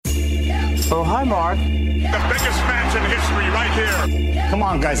Oh, hi, Mark. The biggest match in history right here. Come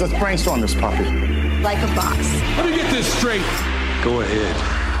on, guys, let's brainstorm this puppy. Like a boss. Let me get this straight. Go ahead.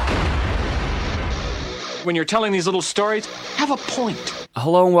 When you're telling these little stories, have a point.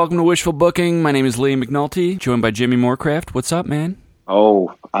 Hello and welcome to Wishful Booking. My name is Lee McNulty, joined by Jimmy Moorcraft. What's up, man?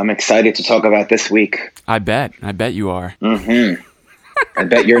 Oh, I'm excited to talk about this week. I bet you are. Mm-hmm. I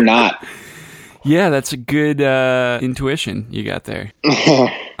bet you're not. Yeah, that's a good intuition you got there.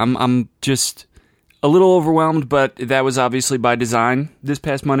 I'm just a little overwhelmed, but that was obviously by design this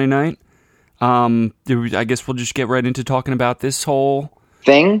past Monday night. I guess we'll just get right into talking about this whole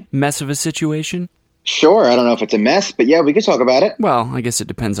thing mess of a situation. Sure, I don't know if it's a mess, but yeah, we could talk about it. Well, I guess it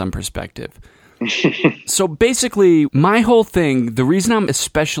depends on perspective. So basically, my whole thing, the reason I'm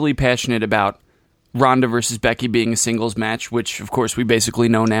especially passionate about Ronda versus Becky being a singles match, which of course we basically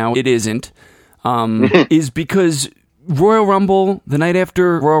know now it isn't, is because Royal Rumble, the night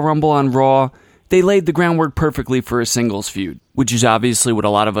after Royal Rumble on Raw, they laid the groundwork perfectly for a singles feud, which is obviously what a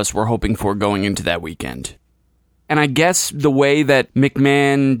lot of us were hoping for going into that weekend. And I guess the way that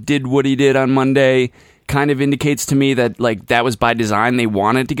McMahon did what he did on Monday kind of indicates to me that that was by design. They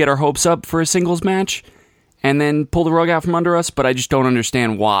wanted to get our hopes up for a singles match and then pull the rug out from under us, but I just don't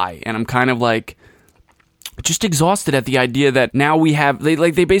understand why. And I'm kind of just exhausted at the idea that now we have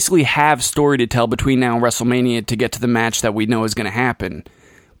they basically have story to tell between now and WrestleMania to get to the match that we know is going to happen.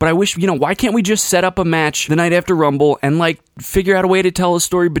 But I wish, why can't we just set up a match the night after Rumble and figure out a way to tell a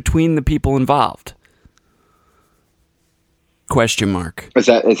story between the people involved? Question mark. Is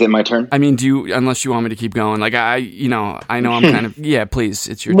it my turn? I mean, unless you want me to keep going, I know I'm kind of, yeah, please,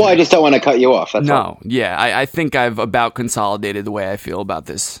 it's your turn. Well, I just don't want to cut you off. That's all. Yeah, I think I've about consolidated the way I feel about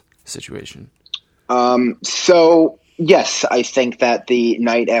this situation. So yes, I think that the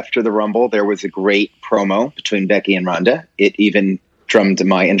night after the Rumble, there was a great promo between Becky and Ronda. It even drummed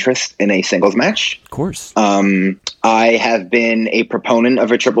my interest in a singles match. Of course. I have been a proponent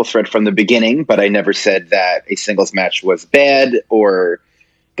of a triple threat from the beginning, but I never said that a singles match was bad or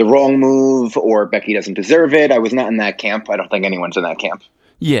the wrong move or Becky doesn't deserve it. I was not in that camp. I don't think anyone's in that camp.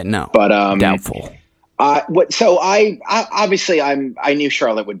 Yeah, no. But doubtful. I obviously I knew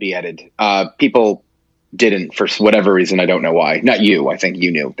Charlotte would be added. People didn't for whatever reason. I don't know why. Not you. I think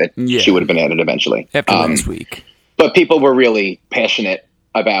you knew that she would have been added eventually after last week. But people were really passionate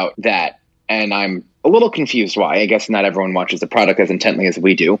about that, and I'm a little confused why. I guess not everyone watches the product as intently as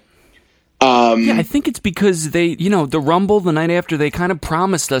we do. Yeah, I think it's because they, the Rumble the night after, they kind of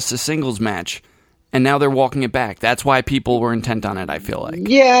promised us a singles match, and now they're walking it back. That's why people were intent on it, I feel like.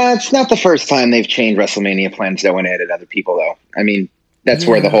 Yeah, it's not the first time they've changed WrestleMania plans, though, and added other people, though. I mean, that's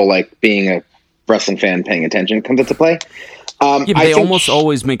where the whole, being a wrestling fan paying attention comes into play. But they almost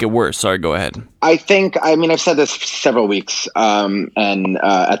always make it worse. Sorry, go ahead. I've said this for several weeks, and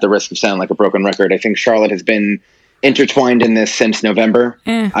at the risk of sounding like a broken record, I think Charlotte has been intertwined in this since November.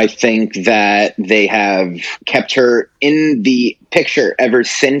 I think that they have kept her in the picture ever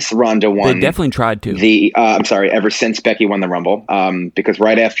since Ronda won. They definitely tried to. Ever since Becky won the Rumble, because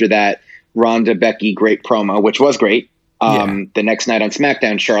right after that, Ronda, Becky, great promo, which was great. The next night on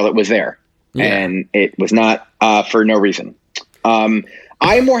SmackDown, Charlotte was there, and it was not for no reason.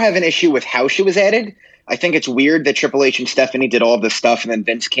 I more have an issue with how she was added. I think it's weird that Triple H and Stephanie did all of this stuff, and then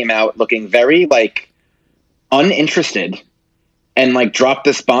Vince came out looking very uninterested and dropped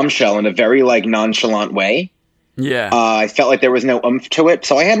this bombshell in a very nonchalant way. Yeah. I felt like there was no oomph to it,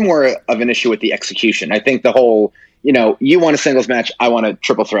 so I had more of an issue with the execution. I think the whole, you want a singles match, I want a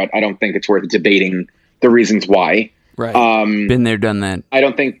triple threat. I don't think it's worth debating the reasons why. Right. Been there, done that. I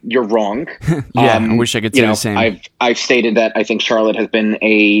don't think you're wrong. I wish I could say the same. I've stated that I think Charlotte has been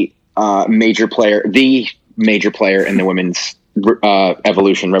a major player in the women's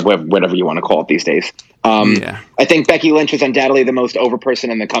evolution, whatever you want to call it these days. I think Becky Lynch is undoubtedly the most over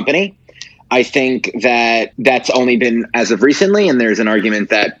person in the company. I think that that's only been as of recently, and there's an argument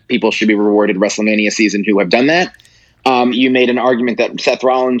that people should be rewarded WrestleMania season who have done that. You made an argument that Seth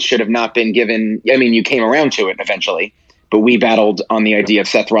Rollins should have not been given. I mean, you came around to it eventually, but we battled on the idea of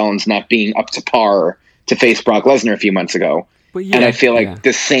Seth Rollins not being up to par to face Brock Lesnar a few months ago. And I feel like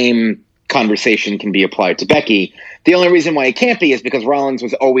the same conversation can be applied to Becky. The only reason why it can't be is because Rollins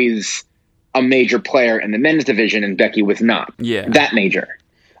was always a major player in the men's division and Becky was not that major.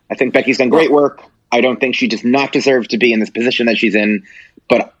 I think Becky's done great work. I don't think she does not deserve to be in this position that she's in,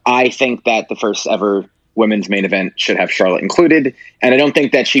 but I think that the first ever women's main event should have Charlotte included, and I don't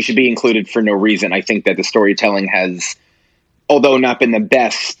think that she should be included for no reason. I think that the storytelling has, although not been the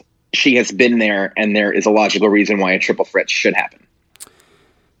best, she has been there, and there is a logical reason why a triple threat should happen.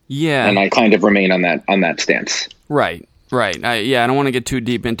 Yeah. And I kind of remain on that stance. Right. Right. I don't want to get too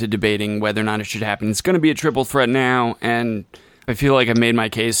deep into debating whether or not it should happen. It's going to be a triple threat now, and I feel like I made my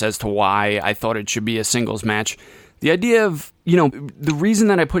case as to why I thought it should be a singles match. The idea of, the reason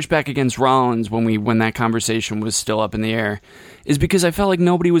that I pushed back against Rollins when that conversation was still up in the air is because I felt like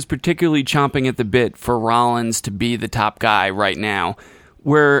nobody was particularly chomping at the bit for Rollins to be the top guy right now,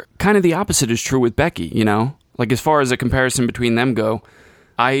 where kind of the opposite is true with Becky, Like, as far as a comparison between them go,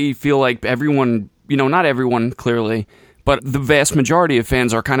 I feel like everyone, not everyone, clearly, but the vast majority of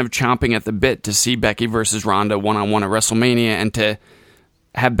fans are kind of chomping at the bit to see Becky versus Ronda one-on-one at WrestleMania and to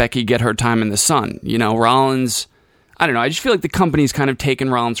have Becky get her time in the sun. Rollins, I don't know, I just feel like the company's kind of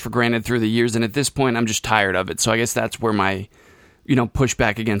taken Rollins for granted through the years, and at this point, I'm just tired of it. So I guess that's where my,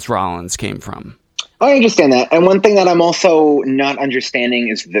 pushback against Rollins came from. I understand that. And one thing that I'm also not understanding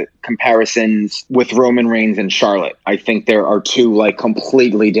is the comparisons with Roman Reigns and Charlotte. I think there are two,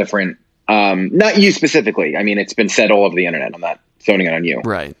 completely different. Not you specifically. I mean, it's been said all over the internet. I'm not zoning it on you.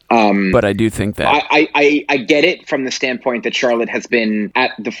 Right. But I do think that. I get it from the standpoint that Charlotte has been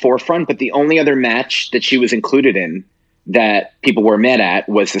at the forefront, but the only other match that she was included in that people were mad at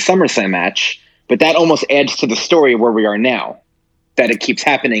was the SummerSlam match. But that almost adds to the story where we are now, that it keeps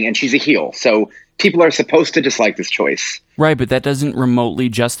happening, and she's a heel. So people are supposed to dislike this choice. Right, but that doesn't remotely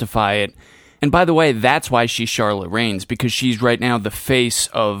justify it. And by the way, that's why she's Charlotte Reigns, because she's right now the face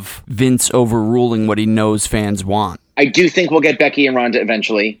of Vince overruling what he knows fans want. I do think we'll get Becky and Ronda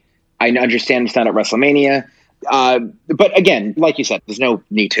eventually. I understand it's not at WrestleMania. But again, like you said, there's no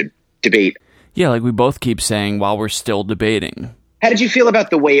need to debate. Yeah, like we both keep saying while we're still debating. How did you feel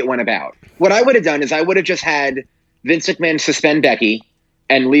about the way it went about? What I would have done is I would have just had Vince McMahon suspend Becky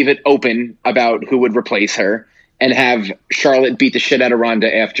and leave it open about who would replace her, and have Charlotte beat the shit out of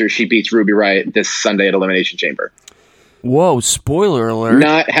Ronda after she beats Ruby Riott this Sunday at Elimination Chamber. Whoa, spoiler alert.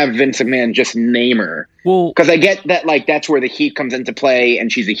 Not have Vince McMahon just name her. Well, because I get that, that's where the heat comes into play,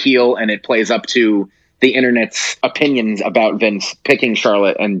 and she's a heel, and it plays up to the internet's opinions about Vince picking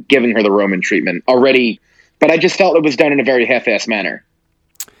Charlotte and giving her the Roman treatment already. But I just felt it was done in a very half-assed manner.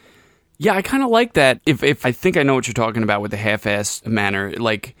 Yeah, I kind of like that. If I think I know what you're talking about with the half-assed manner,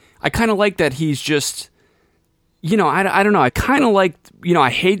 I kind of like that he's just... I don't know. I kind of like, I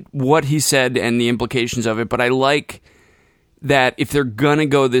hate what he said and the implications of it, but I like that if they're going to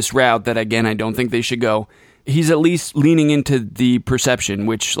go this route, that again, I don't think they should go, he's at least leaning into the perception,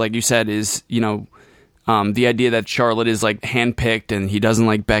 which, like you said, is, the idea that Charlotte is handpicked and he doesn't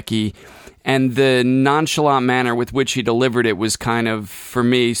like Becky. And the nonchalant manner with which he delivered it was kind of, for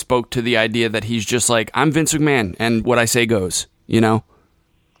me, spoke to the idea that he's just I'm Vince McMahon and what I say goes,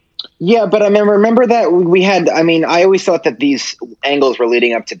 Yeah, but I remember that we had, I always thought that these angles were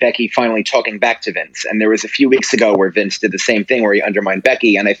leading up to Becky finally talking back to Vince. And there was a few weeks ago where Vince did the same thing where he undermined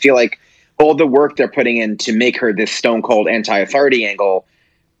Becky. And I feel like all the work they're putting in to make her this stone cold anti-authority angle,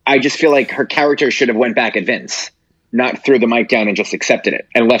 I just feel like her character should have went back at Vince, not threw the mic down and just accepted it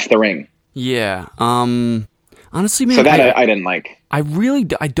and left the ring. Yeah. Honestly, man. So that I didn't like. I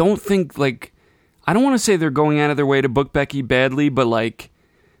don't think, I don't want to say they're going out of their way to book Becky badly, but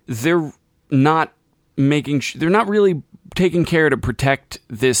they're not they're not really taking care to protect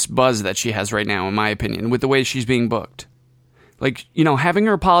this buzz that she has right now, in my opinion, with the way she's being booked. Having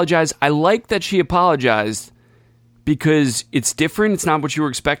her apologize, I like that she apologized because it's different, it's not what you were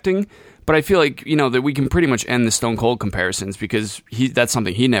expecting, but I feel like, that we can pretty much end the Stone Cold comparisons because that's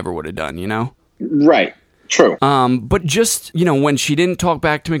something he never would have done, Right. True. But just, when she didn't talk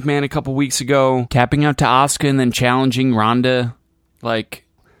back to McMahon a couple weeks ago, tapping out to Asuka and then challenging Ronda,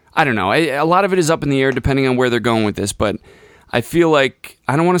 I don't know. A lot of it is up in the air depending on where they're going with this, but I feel like,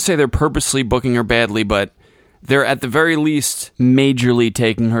 I don't want to say they're purposely booking her badly, but they're at the very least majorly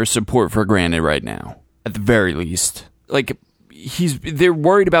taking her support for granted right now. At the very least. They're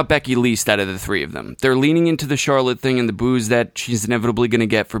worried about Becky least out of the three of them. They're leaning into the Charlotte thing and the booze that she's inevitably going to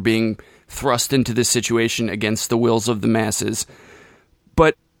get for being thrust into this situation against the wills of the masses.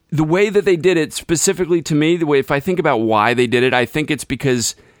 But the way that they did it, specifically to me, if I think about why they did it, I think it's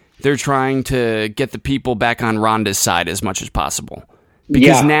because they're trying to get the people back on Ronda's side as much as possible.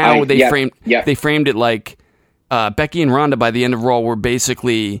 Because they framed it like Becky and Ronda by the end of Raw were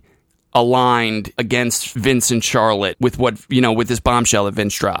basically aligned against Vince and Charlotte with with this bombshell that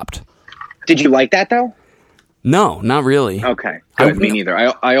Vince dropped. Did you like that though? No, not really. Okay. Good, me neither.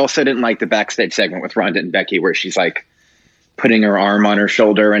 I also didn't like the backstage segment with Ronda and Becky where she's putting her arm on her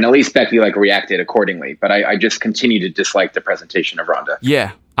shoulder, and at least Becky reacted accordingly. But I just continue to dislike the presentation of Ronda.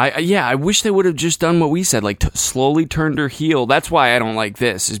 Yeah. I wish they would have just done what we said, slowly turned her heel. That's why I don't like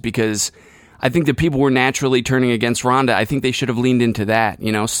this, is because I think that people were naturally turning against Ronda. I think they should have leaned into that,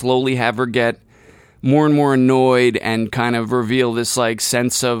 slowly have her get more and more annoyed and kind of reveal this like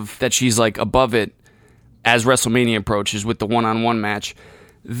sense of that she's like above it as WrestleMania approaches with the one-on-one match.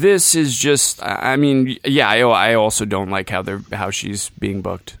 This is just, I mean, yeah, I also don't like how she's being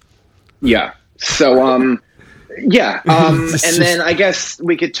booked. Yeah. So, yeah. And then I guess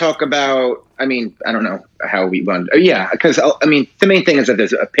we could talk about, I mean, I don't know how we run. Yeah, because, I mean, the main thing is that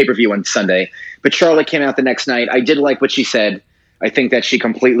there's a pay-per-view on Sunday, but Charlotte came out the next night. I did like what she said. I think that she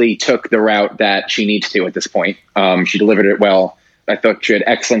completely took the route that she needs to at this point. She delivered it well. I thought she had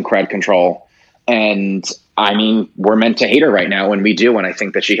excellent crowd control. And, I mean, we're meant to hate her right now, and we do, and I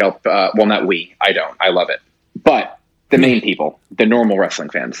think that she helped. Well, not we. I don't. I love it. But the main people, the normal wrestling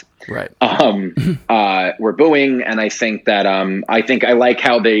fans, right? Were booing, and I think that I like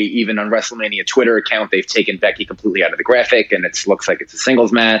how they, even on WrestleMania Twitter account, they've taken Becky completely out of the graphic, and it looks like it's a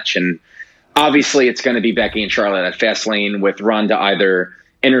singles match, and obviously it's going to be Becky and Charlotte at Fastlane with Ronda either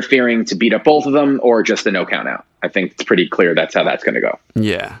interfering to beat up both of them or just a no count out. I think it's pretty clear that's how that's going to go.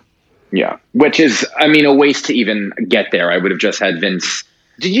 Yeah. Yeah, which is, I mean, a waste to even get there. I would have just had Vince.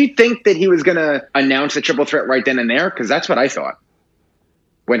 Did you think that he was going to announce a triple threat right then and there? Because that's what I thought.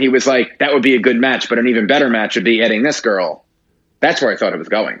 When he was like, that would be a good match, but an even better match would be adding this girl. That's where I thought it was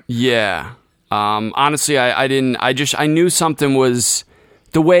going. Yeah. Honestly, I didn't. I knew something was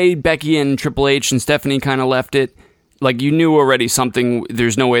the way Becky and Triple H and Stephanie kind of left it. Like, you knew already something.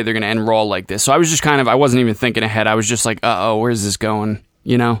 There's no way they're going to end Raw like this. So I was just I wasn't even thinking ahead. I was just like, where's this going?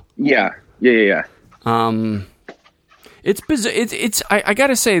 You know? Yeah. It's bizarre. I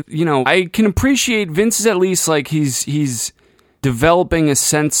gotta say, you know, I can appreciate Vince is at least like he's developing a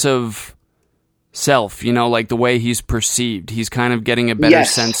sense of self, you know, like the way he's perceived. He's kind of getting a better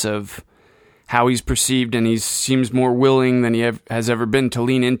sense of how he's perceived, and he seems more willing than he has ever been to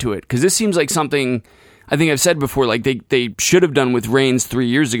lean into it. Because this seems like something I think I've said before, like they should have done with Reigns 3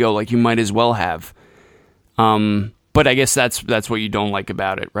 years ago. Like, you might as well have. But I guess that's what you don't like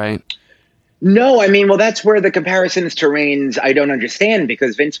about it, right? No, I mean, well, that's where the comparisons to Reigns I don't understand,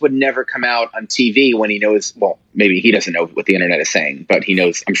 because Vince would never come out on TV when he knows, well, maybe he doesn't know what the internet is saying, but he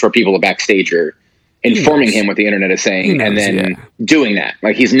knows, I'm sure people backstage are informing him what the internet is saying and then doing that.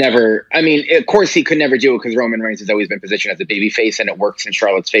 Like, he's never, I mean, of course he could never do it because Roman Reigns has always been positioned as a babyface and it works in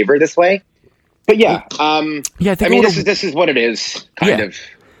Charlotte's favor this way. But yeah, I mean, this is what it is, kind of.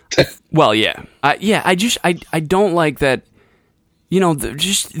 Well, yeah. I don't like that, you know,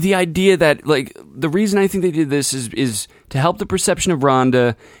 just the idea that, like, the reason I think they did this is to help the perception of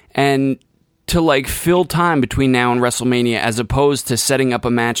Ronda and to, like, fill time between now and WrestleMania, as opposed to setting up a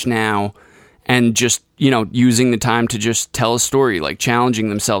match now and just, you know, using the time to just tell a story, like challenging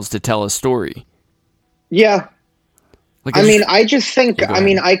themselves to tell a story. Yeah. Like, I just think,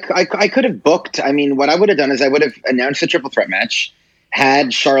 I could have booked, I mean, what I would have done is I would have announced a triple threat match,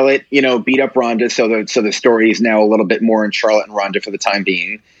 had Charlotte, you know, beat up Ronda, so the story is now a little bit more in Charlotte and Ronda for the time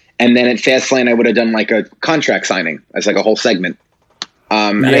being. And then at Fastlane, I would have done like a contract signing as like a whole segment.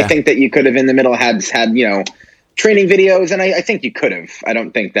 And I think that you could have in the middle had you know, training videos, and I think you could have. I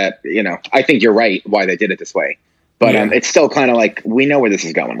don't think that, you know, I think you're right why they did it this way. But it's still kind of like, we know where this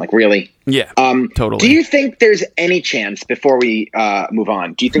is going. Like, really? Yeah, totally. Do you think there's any chance, before we move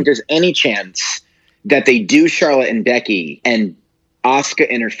on, do you think there's any chance that they do Charlotte and Becky and Asuka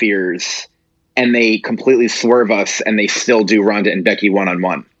interferes and they completely swerve us and they still do Ronda and Becky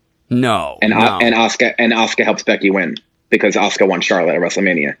one-on-one? No. And Asuka helps Becky win because Asuka won Charlotte at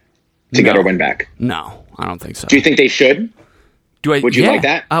WrestleMania to get her win back? No, I don't think so. Do you think they should? Would you like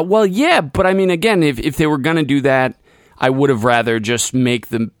that? Well, yeah, but I mean, again, if they were going to do that, I would have rather just make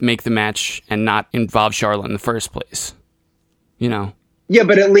the match and not involve Charlotte in the first place. You know? Yeah,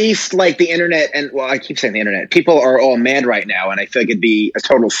 but at least, like, the internet, and, well, I keep saying the internet, people are all mad right now, and I feel like it'd be a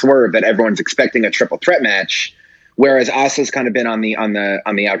total swerve that everyone's expecting a triple threat match, whereas Asuka's kind of been on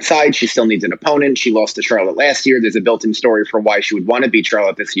the outside. She still needs an opponent. She lost to Charlotte last year. There's a built-in story for why she would want to beat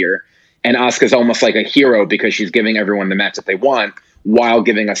Charlotte this year, and Asuka's almost like a hero because she's giving everyone the match that they want while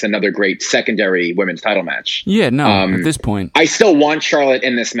giving us another great secondary women's title match. Yeah, no, at this point. I still want Charlotte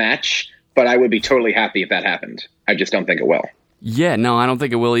in this match, but I would be totally happy if that happened. I just don't think it will. Yeah, no, I don't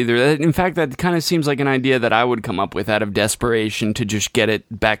think it will either. In fact, that kind of seems like an idea that I would come up with out of desperation to just get it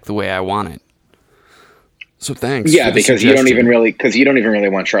back the way I want it. So thanks. Yeah, because you don't even really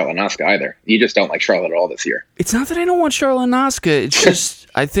want Charlotte and Asuka either. You just don't like Charlotte at all this year. It's not that I don't want Charlotte and Asuka. It's just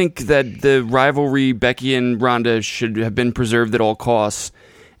I think that the rivalry Becky and Ronda should have been preserved at all costs,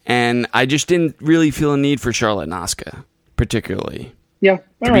 and I just didn't really feel a need for Charlotte and Asuka, particularly. Yeah,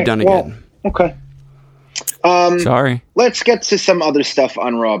 to be done again. Okay. Sorry. Let's get to some other stuff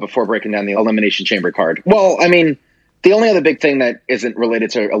on Raw before breaking down the Elimination Chamber card. Well, I mean, The only other big thing that isn't related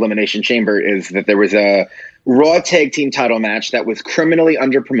to Elimination Chamber is that there was a Raw Tag Team title match that was criminally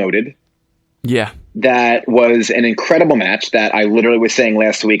underpromoted. Yeah. That was an incredible match that I literally was saying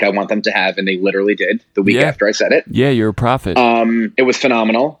last week I want them to have, and they literally did the week after I said it. Yeah, you're a prophet. It was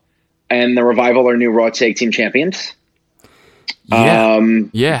phenomenal. And the Revival are new Raw Tag Team champions.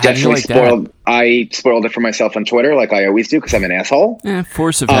 Yeah. Definitely spoiled. I spoiled it for myself on Twitter like I always do because I'm an asshole.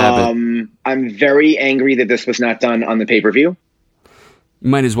 Force of habit. I'm very angry that this was not done on the pay-per-view. You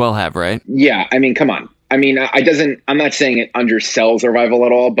might as well have, right? Yeah, I mean, come on. I mean, I'm not saying it undersells the Revival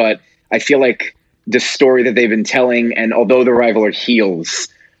at all, but I feel like the story that they've been telling, and although the Revival are heels,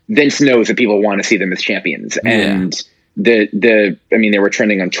 Vince knows that people want to see them as champions. And they were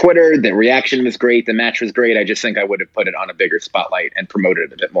trending on Twitter. The reaction was great. The match was great. I just think I would have put it on a bigger spotlight and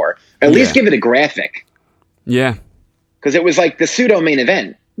promoted it a bit more. At least give it a graphic. Yeah. Because it was like the pseudo main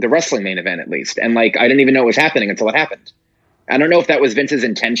event, the wrestling main event at least. And like, I didn't even know it was happening until it happened. I don't know if that was Vince's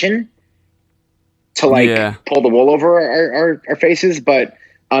intention to pull the wool over our faces, but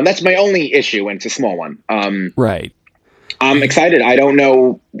that's my only issue, and it's a small one. Right. I'm excited. I don't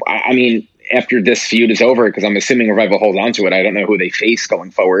know. I mean, after this feud is over, because I'm assuming Revival holds on to it, I don't know who they face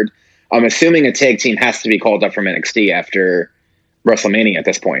going forward. I'm assuming a tag team has to be called up from NXT after WrestleMania at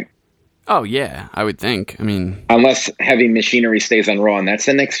this point. Oh, yeah, I would think. I mean, unless Heavy Machinery stays on Raw and that's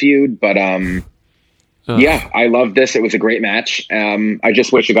the next feud. But yeah, I loved this. It was a great match. I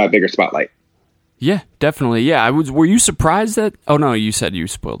just wish it got a bigger spotlight. Yeah, definitely. Yeah, were you surprised that? Oh no, you said you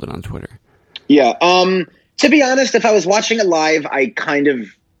spoiled it on Twitter. Yeah. To be honest, if I was watching it live, I kind of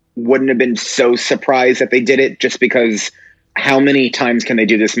wouldn't have been so surprised that they did it, just because how many times can they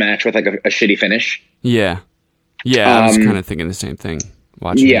do this match with like a shitty finish? Yeah. I was kind of thinking the same thing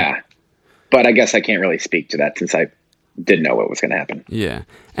watching it. But I guess I can't really speak to that since I didn't know what was going to happen. Yeah.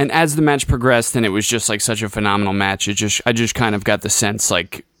 And as the match progressed and it was just like such a phenomenal match, I just kind of got the sense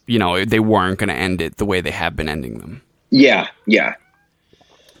like, you know, they weren't going to end it the way they have been ending them. Yeah, it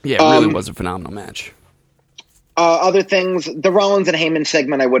really was a phenomenal match. Other things, the Rollins and Heyman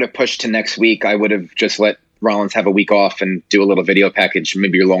segment I would have pushed to next week. I would have just let Rollins have a week off and do a little video package,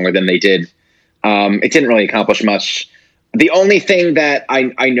 maybe longer than they did. It didn't really accomplish much. The only thing that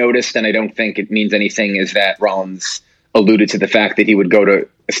I noticed, and I don't think it means anything, is that Rollins alluded to the fact that he would go to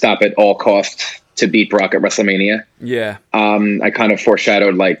stop at all costs to beat Brock at WrestleMania. Yeah. I kind of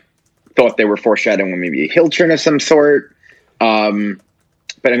thought they were foreshadowing maybe a heel turn of some sort.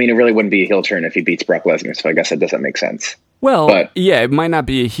 But I mean, it really wouldn't be a heel turn if he beats Brock Lesnar, so I guess that doesn't make sense. Well, yeah, it might not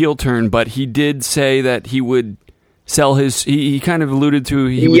be a heel turn, but he did say that he would sell his... He kind of alluded to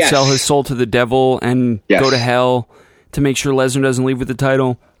he would sell his soul to the devil and go to hell to make sure Lesnar doesn't leave with the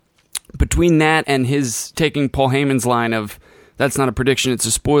title. Between that and his taking Paul Heyman's line of, that's not a prediction, it's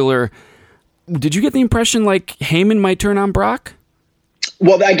a spoiler, did you get the impression like Heyman might turn on Brock?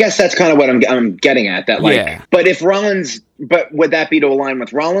 Well, I guess that's kind of what I'm getting at. That but would that be to align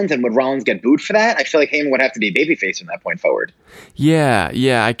with Rollins, and would Rollins get booed for that? I feel like Heyman would have to be a babyface from that point forward. Yeah,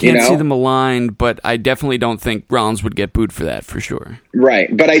 I can't see them aligned, but I definitely don't think Rollins would get booed for that for sure.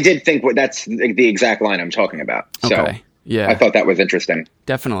 Right, but I did think that's the exact line I'm talking about. So okay. Yeah, I thought that was interesting.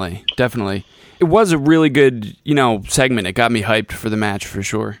 Definitely. It was a really good, segment. It got me hyped for the match for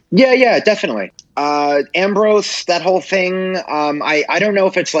sure. Yeah, definitely. Ambrose, that whole thing. I don't know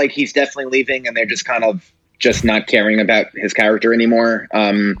if it's like he's definitely leaving and they're just kind of not caring about his character anymore.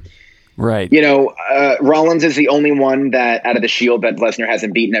 Right. Rollins is the only one that out of the Shield that Lesnar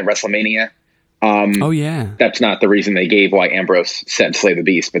hasn't beaten at WrestleMania. Oh yeah. That's not the reason they gave why Ambrose said slay the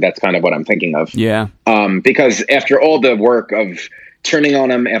beast, but that's kind of what I'm thinking of. Yeah. Because after all the work of turning on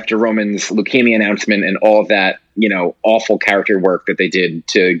him after Roman's leukemia announcement and all of that, awful character work that they did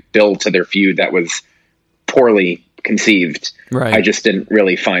to build to their feud that was poorly conceived. Right. I just didn't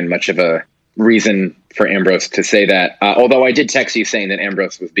really find much of a reason for Ambrose to say that. Although I did text you saying that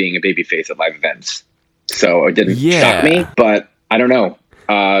Ambrose was being a babyface at live events. So it didn't shock me, but I don't know.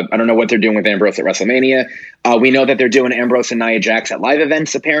 I don't know what they're doing with Ambrose at WrestleMania. We know that they're doing Ambrose and Nia Jax at live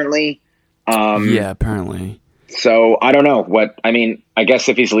events, apparently. Apparently. So I don't know I guess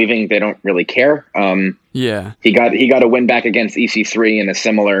if he's leaving, they don't really care. Yeah. He got a win back against EC3 in a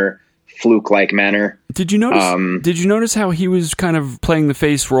similar fluke-like manner. Did you notice how he was kind of playing the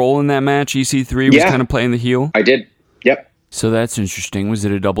face role in that match? EC3 was kind of playing the heel? I did. Yep. So that's interesting. Was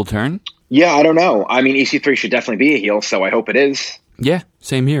it a double turn? Yeah, I don't know. I mean, EC3 should definitely be a heel, so I hope it is. Yeah,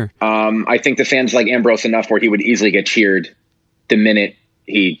 same here. I think the fans like Ambrose enough where he would easily get cheered the minute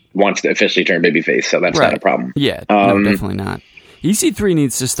he wants to officially turn babyface, so that's not a problem. Yeah, no, definitely not. EC3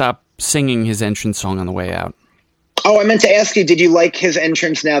 needs to stop singing his entrance song on the way out. Oh, I meant to ask you, did you like his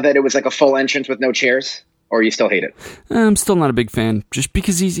entrance now that it was like a full entrance with no chairs? or you still hate it? I'm still not a big fan, just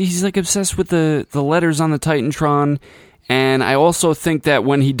because he's like obsessed with the letters on the Titantron, and I also think that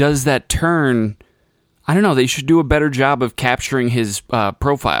when he does that turn, I don't know, they should do a better job of capturing his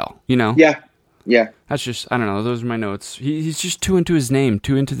profile, you know? Yeah. That's just, I don't know, those are my notes. He's just too into his name,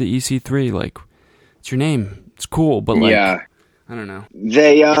 too into the EC3, like, it's your name, it's cool, but like, I don't know.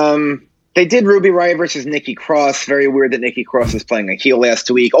 They did Ruby Riott versus Nikki Cross. Very weird that Nikki Cross is playing a heel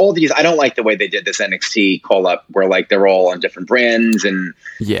last week. All these, I don't like the way they did this NXT call up where like they're all on different brands. And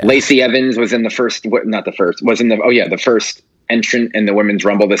Lacey Evans was in the first entrant in the Women's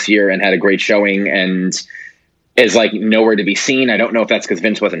Rumble this year and had a great showing and is like nowhere to be seen. I don't know if that's because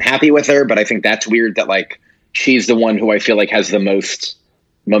Vince wasn't happy with her, but I think that's weird that like she's the one who I feel like has the most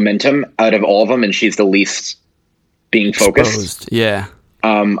momentum out of all of them and she's the least being focused. Exposed. Yeah.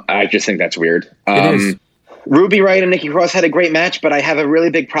 I just think that's weird. It is. Ruby Riott and Nikki Cross had a great match, but I have a really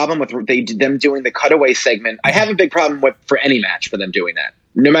big problem with them doing the cutaway segment. I have a big problem for any match for them doing that,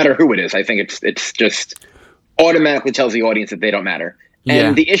 no matter who it is. I think it's just automatically tells the audience that they don't matter.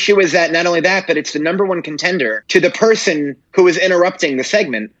 And the issue is that not only that, but it's the number one contender to the person who is interrupting the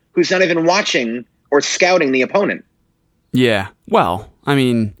segment, who's not even watching or scouting the opponent. Yeah. Well, I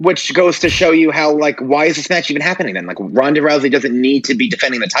mean, which goes to show you how, like, why is this match even happening then? Like, Ronda Rousey doesn't need to be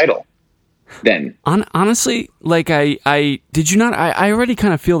defending the title then. Honestly, like, I already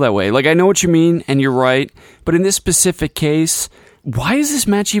kind of feel that way. Like, I know what you mean, and you're right. But in this specific case, why is this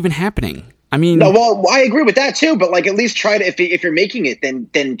match even happening? I mean, no, well, I agree with that too. But like, at least try to if you're making it,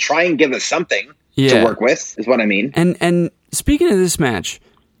 then try and give us something to work with. Is what I mean. And speaking of this match,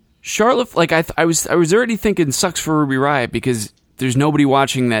 Charlotte, like I was already thinking sucks for Ruby Riott because there's nobody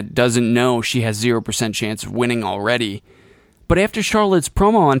watching that doesn't know she has 0% chance of winning already. But after Charlotte's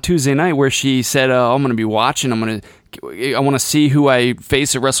promo on Tuesday night where she said, I'm going to be watching, I want to see who I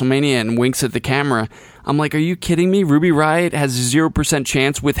face at WrestleMania and winks at the camera. I'm like, are you kidding me? Ruby Riott has a 0%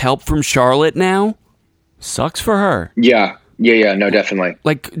 chance with help from Charlotte now? Sucks for her. Yeah, no, definitely.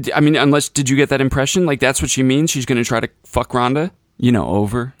 Like, I mean, did you get that impression? Like, that's what she means? She's going to try to fuck Ronda?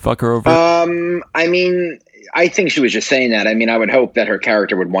 Fuck her over? I mean, I think she was just saying that. I mean, I would hope that her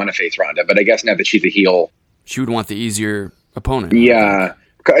character would want to face Ronda, but I guess now that she's a heel, she would want the easier opponent. Yeah.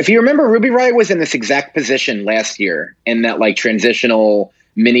 If you remember, Ruby Riott was in this exact position last year in that like transitional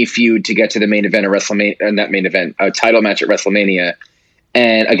mini feud to get to the main event of WrestleMania, not main event, a title match at WrestleMania,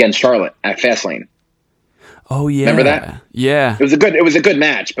 and against Charlotte at Fastlane. Oh yeah, remember that? Yeah, it was a good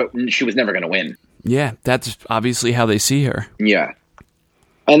match, but she was never going to win. Yeah, that's obviously how they see her. Yeah.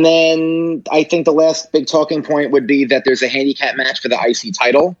 And then I think the last big talking point would be that there's a handicap match for the IC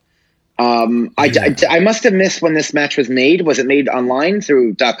title. I must have missed when this match was made. Was it made online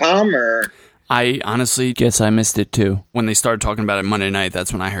through .com or? I honestly guess I missed it too. When they started talking about it Monday night,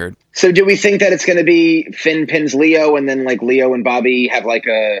 that's when I heard. So do we think that it's going to be Finn pins Leo and then like Leo and Bobby have like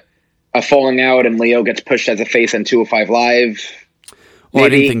a falling out and Leo gets pushed as a face on 205 Live? Well,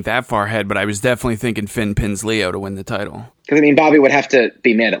 maybe? I didn't think that far ahead, but I was definitely thinking Finn pins Leo to win the title. Because, I mean, Bobby would have to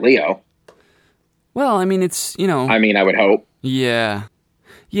be mad at Leo. Well, I mean, it's, I mean, I would hope. Yeah.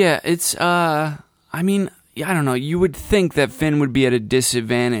 Yeah, it's, I mean, I don't know. You would think that Finn would be at a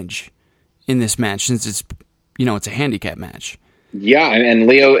disadvantage in this match since it's, it's a handicap match. Yeah, and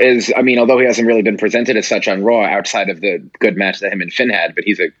Leo is, I mean, although he hasn't really been presented as such on Raw outside of the good match that him and Finn had, but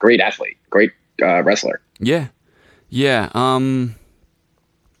he's a great athlete, great wrestler. Yeah. Yeah,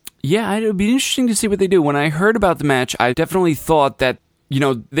 yeah, it would be interesting to see what they do. When I heard about the match, I definitely thought that,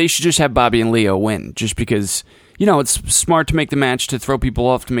 they should just have Bobby and Leo win, just because, it's smart to make the match to throw people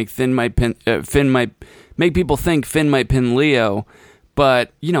off, to make Finn might make people think Finn might pin Leo,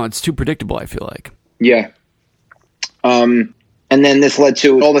 but, it's too predictable, I feel like. Yeah. And then this led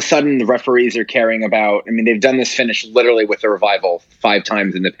to, all of a sudden, the referees are caring about, I mean, they've done this finish literally with the Revival 5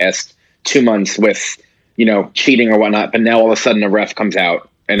 times in the past 2 months with, cheating or whatnot, but now all of a sudden a ref comes out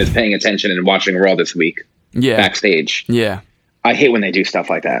and is paying attention and watching Raw this week. Yeah. Backstage. Yeah. I hate when they do stuff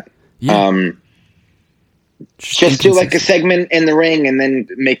like that. Yeah. Just do like a segment in the ring and then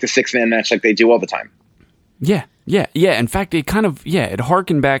make the 6-man match like they do all the time. Yeah. Yeah. Yeah. In fact, it kind of, it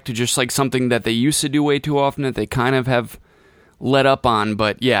harkened back to just like something that they used to do way too often that they kind of have let up on.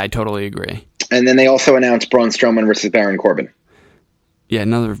 But yeah, I totally agree. And then they also announced Braun Strowman versus Baron Corbin. Yeah.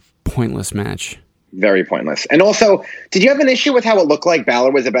 Another pointless match. Very pointless. And also, did you have an issue with how it looked like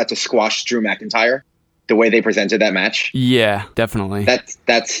Balor was about to squash Drew McIntyre? The way they presented that match? Yeah, definitely.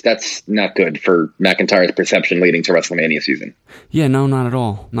 That's not good for McIntyre's perception leading to WrestleMania season. Yeah, no, not at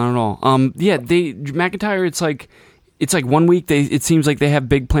all. Not at all. McIntyre, it's like 1 week it seems like they have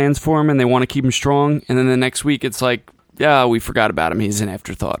big plans for him and they want to keep him strong, and then the next week it's like we forgot about him. He's an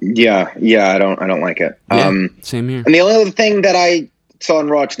afterthought. Yeah, I don't like it. Yeah, same here. And the only other thing that I saw in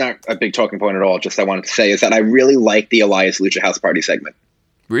Raw, it's not a big talking point at all, just I wanted to say, is that I really like the Elias Lucha House Party segment.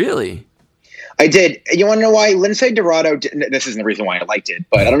 Really? I did. You want to know why? Lince Dorado, this isn't the reason why I liked it,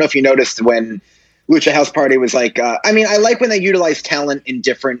 but I don't know if you noticed when Lucha House Party was like, I like when they utilize talent in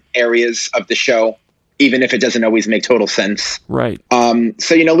different areas of the show, even if it doesn't always make total sense. Right.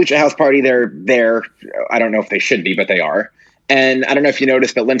 So, Lucha House Party, they're there. I don't know if they should be, but they are. And I don't know if you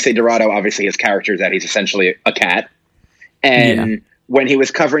noticed, but Lince Dorado, obviously his character is that he's essentially a cat. And when he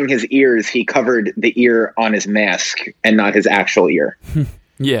was covering his ears, he covered the ear on his mask and not his actual ear.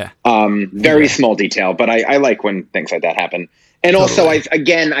 Yeah. Very small detail, but I like when things like that happen. And also, I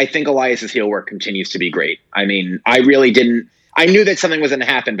think Elias's heel work continues to be great. I mean, I knew that something was going to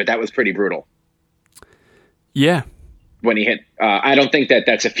happen, but that was pretty brutal. Yeah. When he hit, I don't think that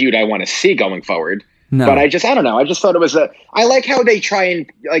that's a feud I want to see going forward. No. But I don't know. I just thought it was I like how they try and,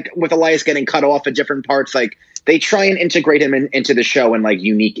 like, with Elias getting cut off at different parts, like, they try and integrate him into the show in, like,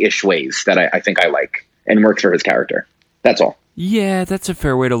 unique-ish ways that I think I like and works for his character. That's all. Yeah, that's a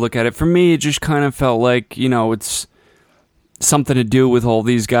fair way to look at it. For me, it just kind of felt like, it's something to do with all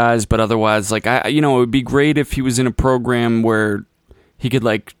these guys, but otherwise, like, it would be great if he was in a program where he could,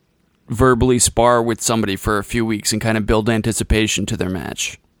 like, verbally spar with somebody for a few weeks and kind of build anticipation to their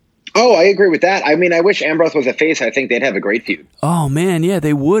match. Oh, I agree with that. I mean, I wish Ambrose was a face. I think they'd have a great feud. Oh, man, yeah,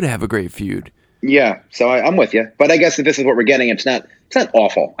 they would have a great feud. Yeah, so I'm with you. But I guess if this is what we're getting, it's not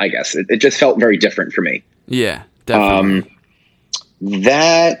awful, I guess. It just felt very different for me. Yeah, definitely.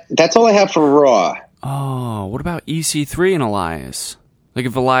 That's all I have for Raw. Oh, what about EC3 and Elias? Like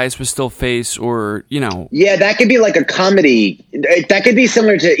if Elias was still face or, Yeah, that could be like a comedy. That could be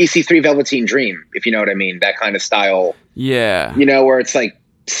similar to EC3 Velveteen Dream, if you know what I mean. That kind of style. Yeah. Where it's like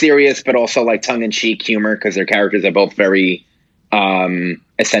serious, but also like tongue-in-cheek humor because their characters are both very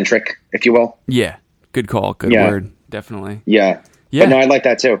eccentric, if you will. Yeah. Good call. Good word. Definitely. Yeah. Yeah. But no, I like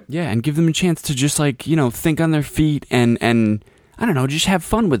that too. Yeah, and give them a chance to just like, think on their feet and I don't know, just have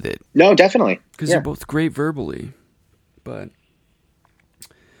fun with it. No, definitely. Because they're both great verbally. But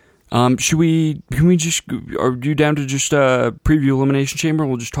can we just, are you down to just preview Elimination Chamber?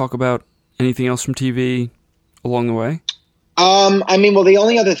 We'll just talk about anything else from TV along the way? The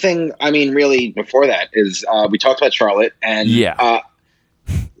only other thing, really before that is we talked about Charlotte and the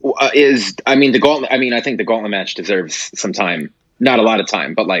Gauntlet. I think the Gauntlet match deserves some time. Not a lot of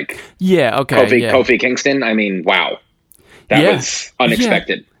time, but like Kofi Kingston. Wow. That was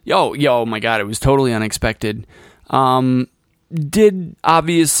unexpected. Yeah. Oh my God, it was totally unexpected. Did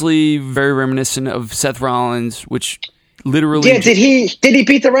obviously very reminiscent of Seth Rollins, which literally... Yeah, did he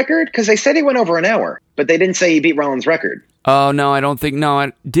beat the record? Because they said he went over an hour, but they didn't say he beat Rollins' record. Oh, no, I don't think... No,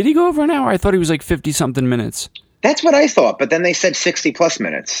 did he go over an hour? I thought he was like 50-something minutes. That's what I thought, but then they said 60-plus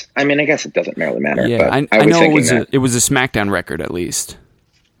minutes. I guess it doesn't really matter. Yeah, but I know it was a SmackDown record, at least,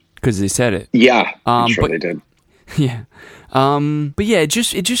 because they said it. Yeah, I'm sure they did. Yeah. But yeah, it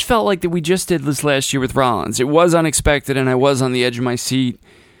just felt like that we just did this last year with Rollins. It was unexpected, and I was on the edge of my seat.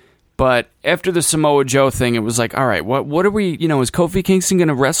 But after the Samoa Joe thing, it was like, all right, what are we? Is Kofi Kingston going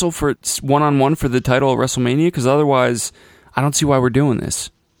to wrestle for one-on-one for the title at WrestleMania? Because otherwise, I don't see why we're doing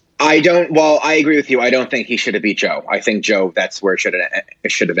this. I agree with you. I don't think he should have beat Joe. I think Joe, that's where it should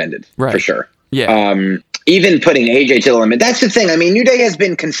have ended, right, for sure. Yeah. Even putting AJ to the limit. That's the thing. New Day has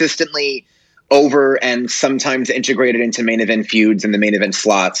been consistently over and sometimes integrated into main event feuds and the main event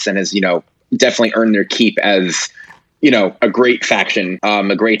slots and has, definitely earned their keep as, a great faction,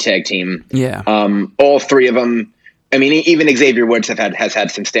 a great tag team. Yeah. All three of them. Even Xavier Woods has had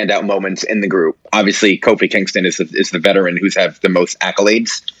some standout moments in the group. Obviously, Kofi Kingston is the veteran who's had the most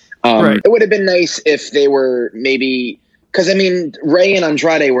accolades. Right. It would have been nice if they were maybe, because Rey and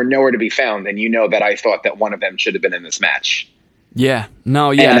Andrade were nowhere to be found, and that I thought that one of them should have been in this match. Yeah.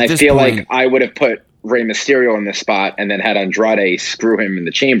 No, yeah. And I feel like I would have put Rey Mysterio in this spot and then had Andrade screw him in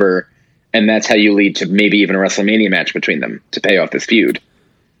the chamber, and that's how you lead to maybe even a WrestleMania match between them to pay off this feud.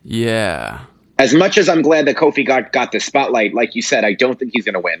 Yeah. As much as I'm glad that Kofi got the spotlight, like you said, I don't think he's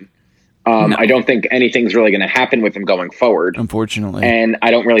going to win. No. I don't think anything's really going to happen with him going forward. Unfortunately. And I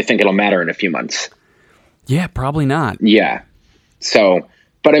don't really think it'll matter in a few months. Yeah, probably not. Yeah. So,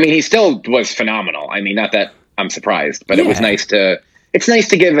 but he still was phenomenal. Not that I'm surprised, but it's nice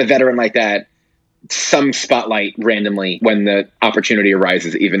to give a veteran like that some spotlight randomly when the opportunity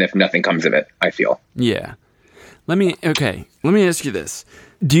arises, even if nothing comes of it, I feel. Yeah. Let me ask you this.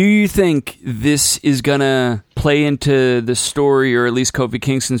 Do you think this is going to play into the story, or at least Kofi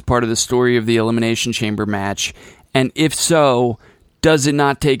Kingston's part of the story of the Elimination Chamber match? And if so, does it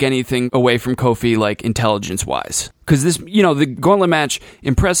not take anything away from Kofi, like, intelligence-wise? Because this, the Gauntlet match,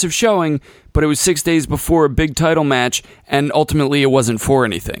 impressive showing, but it was 6 days before a big title match, and ultimately it wasn't for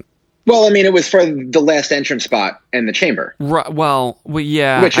anything. Well, I mean, it was for the last entrance spot in the chamber. Right, well,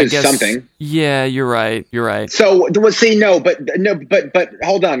 yeah. Which is something. Yeah, you're right. So, but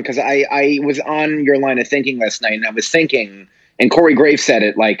hold on, because I was on your line of thinking last night, and I was thinking, and Corey Graves said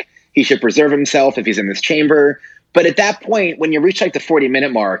it, like, he should preserve himself if he's in this chamber. But at that point, when you reach like the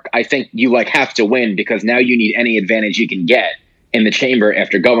 40-minute mark, I think you like have to win because now you need any advantage you can get in the chamber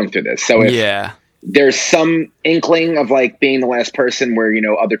after going through this. So if there's some inkling of like being the last person where,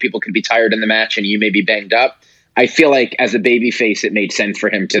 other people could be tired in the match and you may be banged up, I feel like as a babyface, it made sense for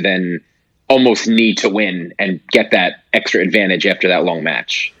him to then almost need to win and get that extra advantage after that long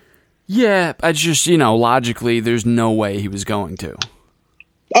match. Yeah, I just, logically, there's no way he was going to.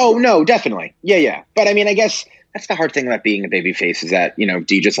 Oh, no, definitely. Yeah. But I mean, I guess that's the hard thing about being a babyface is that,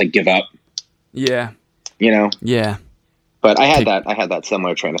 do you just like give up? Yeah. Yeah. But I had that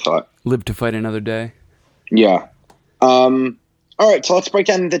similar train of thought. Live to fight another day. Yeah. All right, so let's break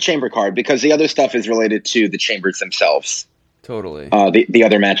down the chamber card because the other stuff is related to the chambers themselves. Totally. The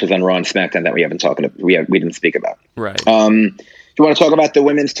other matches on Raw and SmackDown that we didn't speak about. Right. Do you want to talk about the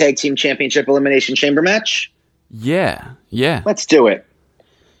Women's Tag Team Championship Elimination Chamber match? Yeah. Let's do it.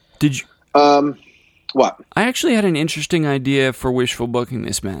 Did you? What? I actually had an interesting idea for wishful booking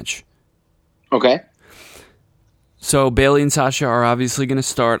this match. Okay. So Bayley and Sasha are obviously going to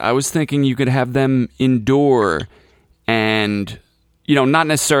start. I was thinking you could have them endure and, not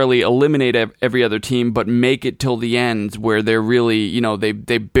necessarily eliminate every other team, but make it till the end where they're really,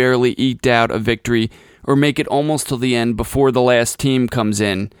 they barely eked out a victory, or make it almost till the end before the last team comes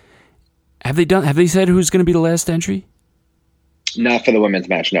in. Have they said who's going to be the last entry? Not for the women's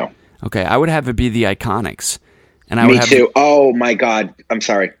match, no. Okay, I would have it be the Iconics. And Me too. Oh my God! I'm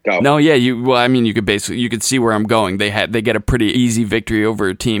sorry. Go. No, yeah. You could see where I'm going. They get a pretty easy victory over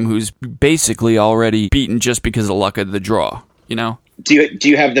a team who's basically already beaten just because of the luck of the draw. Do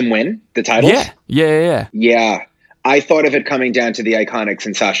you have them win the titles? Yeah. Yeah. I thought of it coming down to the Iconics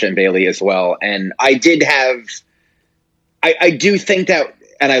and Sasha and Bayley as well, and I did have. I do think that.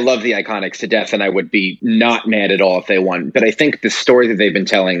 And I love the Iconics to death, and I would be not mad at all if they won. But I think the story that they've been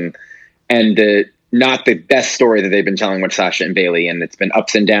telling, and not the best story that they've been telling with Sasha and Bayley, and it's been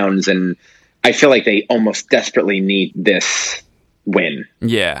ups and downs, and I feel like they almost desperately need this win.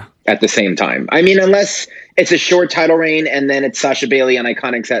 Yeah. At the same time. I mean, unless it's a short title reign, and then it's Sasha Bayley and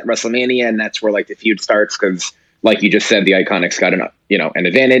Iconics at WrestleMania, and that's where like the feud starts, because like you just said, the Iconics got an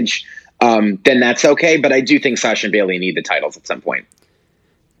advantage. Then that's okay, but I do think Sasha and Bayley need the titles at some point.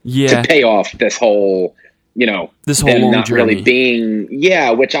 Yeah, to pay off this whole, this whole them long not journey. really being,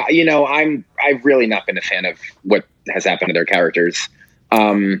 which I've really not been a fan of what has happened to their characters.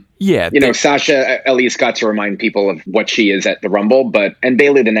 Sasha at least got to remind people of what she is at the Rumble, and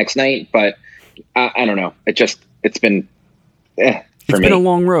Bayley the next night. But I don't know. It's been it's been a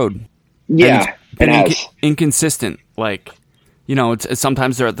long road. Yeah, it has inconsistent. Like, it's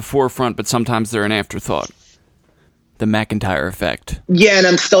sometimes they're at the forefront, but sometimes they're an afterthought. The McIntyre effect. Yeah, and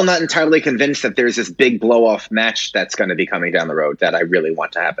I'm still not entirely convinced that there's this big blow-off match that's going to be coming down the road that I really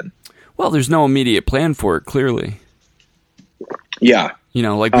want to happen. Well, there's no immediate plan for it, clearly. Yeah.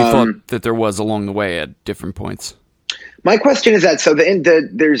 Like we thought that there was along the way at different points. My question is that, so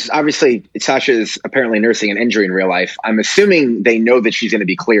there's obviously, Sasha's apparently nursing an injury in real life. I'm assuming they know that she's going to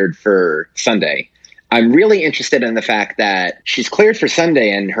be cleared for Sunday. I'm really interested in the fact that she's cleared for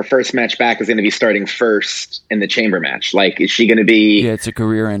Sunday and her first match back is going to be starting first in the chamber match. Like, is she going to be... Yeah, it's a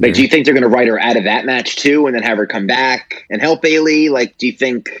career ender. Like, do you think they're going to write her out of that match too and then have her come back and help Bayley? Like, do you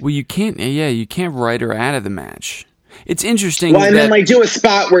think... Well, you can't write her out of the match. It's interesting. Well, and then like do a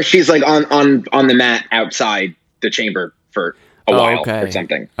spot where she's like on the mat outside the chamber for a while or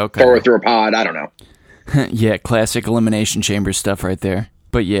something. Okay. Throw her through a pod. I don't know. Yeah, classic Elimination Chamber stuff right there.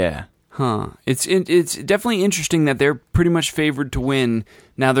 But yeah. Huh. It's definitely interesting that they're pretty much favored to win.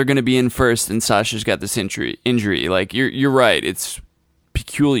 Now they're going to be in first, and Sasha's got this injury. Like, you're right. It's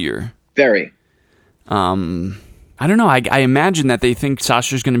peculiar. Very. I don't know. I imagine that they think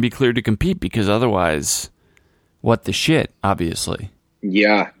Sasha's going to be cleared to compete because otherwise, what the shit? Obviously.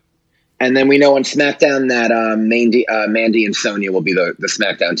 Yeah. And then we know on SmackDown that Mandy and Sonya will be the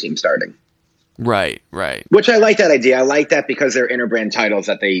SmackDown team starting. Right. Which I like that idea. I like that because they're interbrand titles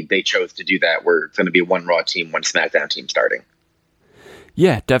that they chose to do that. We're going to be one Raw team, one SmackDown team starting.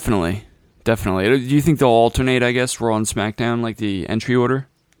 Yeah, definitely. Do you think they'll alternate, I guess, Raw and SmackDown, like the entry order?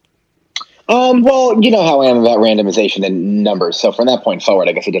 Well, you know how I am about randomization and numbers. So from that point forward,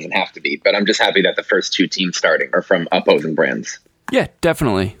 I guess it doesn't have to be. But I'm just happy that the first two teams starting are from opposing brands. Yeah,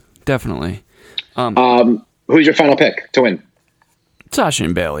 definitely. Who's your final pick to win? Sasha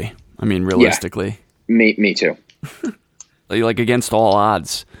and Bayley. I mean, realistically. Yeah, me too. Like against all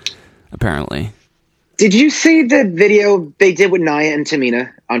odds, apparently. Did you see the video they did with Nia and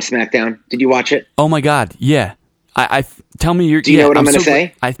Tamina on SmackDown? Did you watch it? Oh my God, yeah. I tell me Do you know what I'm going to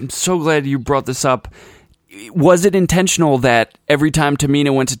say? I'm so glad you brought this up. Was it intentional that every time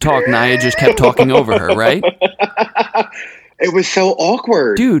Tamina went to talk, Nia just kept talking over her, right? It was so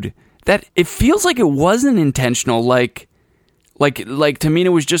awkward. Dude, that it feels like it wasn't intentional. Like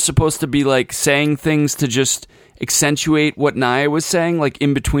Tamina was just supposed to be like saying things to just accentuate what Nia was saying, like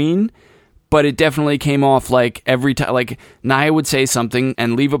in between. But it definitely came off like every time, like Nia would say something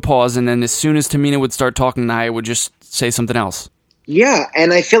and leave a pause, and then as soon as Tamina would start talking, Nia would just say something else. Yeah,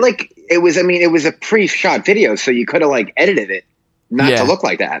 and I feel like it was a pre-shot video, so you could have like edited it not to look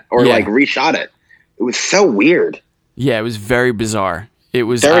like that, or like reshot it. It was so weird. Yeah, it was very bizarre. It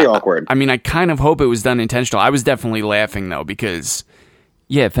was very awkward. I mean, I kind of hope it was done intentional. I was definitely laughing though, because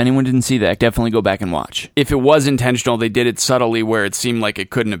yeah, if anyone didn't see that, definitely go back and watch. If it was intentional, they did it subtly where it seemed like it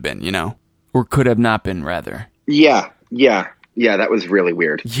couldn't have been, you know? Or could have not been, rather. Yeah, that was really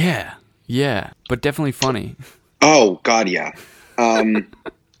weird. Yeah, but definitely funny. Oh, God, yeah. And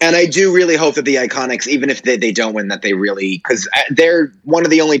I do really hope that the Iconics, even if they don't win, that they really, because they're one of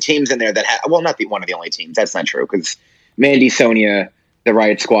the only teams in there that not one of the only teams, that's not true, because Mandy, Sonya, the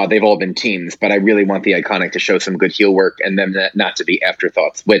Riot Squad, they've all been teams, but I really want the Iconic to show some good heel work and them not to be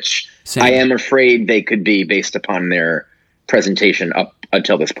afterthoughts, which Same. I am afraid they could be based upon their presentation up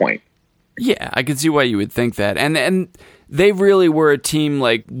until this point. Yeah, I can see why you would think that. And they really were a team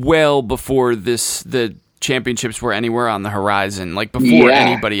like well before the championships were anywhere on the horizon, like before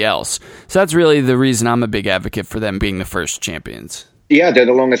anybody else. So that's really the reason I'm a big advocate for them being the first champions. Yeah, they're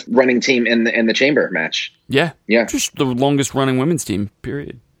the longest running team in the chamber match. Yeah. Just the longest running women's team,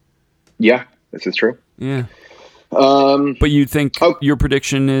 period. Yeah, this is true. Yeah. But you think your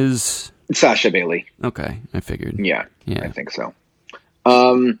prediction is Sasha Bayley. Okay, I figured. Yeah. I think so.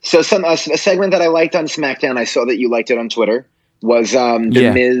 So a segment that I liked on SmackDown, I saw that you liked it on Twitter, was the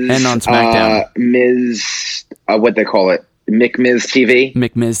Miz and on SmackDown. Miz what they call it, McMiz TV.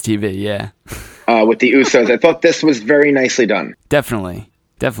 McMiz TV, yeah. With the Usos, I thought this was very nicely done. Definitely.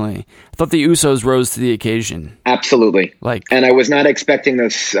 I thought the Usos rose to the occasion. Absolutely. And I was not expecting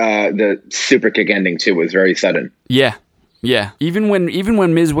this. The super kick ending too was very sudden. Yeah. Even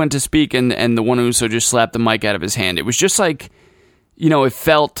when Miz went to speak and the one Uso just slapped the mic out of his hand, it was just like, you know, it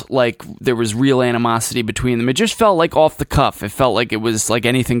felt like there was real animosity between them. It just felt like off the cuff. It felt like it was like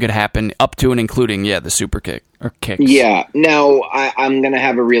anything could happen up to and including, the super kick or kicks. Yeah. Now, I'm going to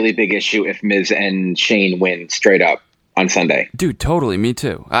have a really big issue if Miz and Shane win straight up on Sunday. Dude, totally. Me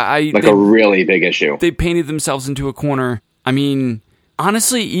too. A really big issue. They painted themselves into a corner. I mean,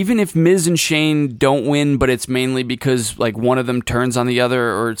 honestly, even if Miz and Shane don't win, but it's mainly because like one of them turns on the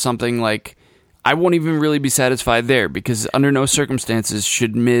other or something, like I won't even really be satisfied there, because under no circumstances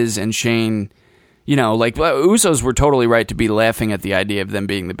should Miz and Shane, Usos were totally right to be laughing at the idea of them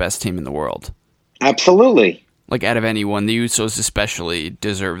being the best team in the world. Absolutely. Like, out of anyone, the Usos especially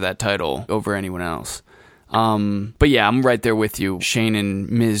deserve that title over anyone else. But yeah, I'm right there with you. Shane and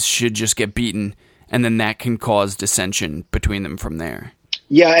Miz should just get beaten, and then that can cause dissension between them from there.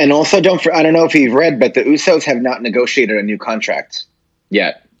 Yeah, and also I don't know if you've read, but the Usos have not negotiated a new contract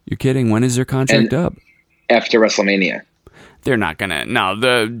yet. You're kidding? When is their contract up? After WrestleMania. They're not gonna. No,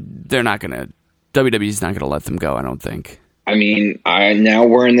 they're not gonna. WWE's not gonna let them go, I don't think. I mean, now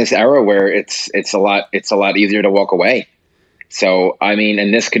we're in this era where it's a lot easier to walk away. So I mean,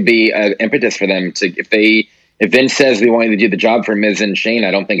 and this could be an impetus for them to if Vince says we want you to do the job for Miz and Shane,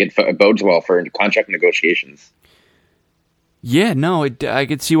 I don't think it bodes well for contract negotiations. Yeah, no, I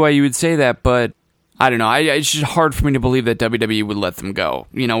could see why you would say that, but I don't know. It's just hard for me to believe that WWE would let them go.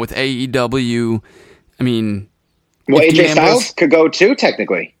 You know, with AEW, I mean... Well, AJ Styles could go too,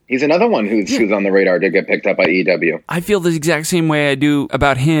 technically. He's another one who's on the radar to get picked up by AEW. I feel the exact same way I do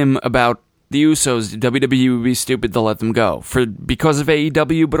about him, about the Usos. WWE would be stupid to let them go because of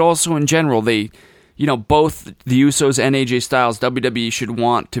AEW, but also in general. They, both the Usos and AJ Styles, WWE should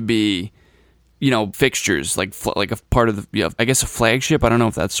want to be, fixtures, like a part of the, I guess a flagship. I don't know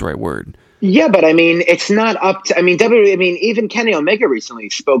if that's the right word. Yeah, but I mean, it's not up to. I mean, WWE. I mean, even Kenny Omega recently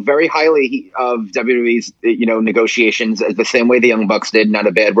spoke very highly of WWE's, negotiations, the same way the Young Bucks did. Not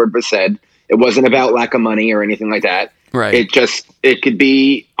a bad word was said. It wasn't about lack of money or anything like that. Right. It could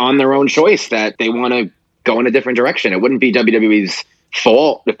be on their own choice that they want to go in a different direction. It wouldn't be WWE's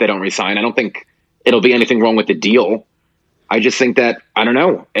fault if they don't resign. I don't think it'll be anything wrong with the deal. I just think that, I don't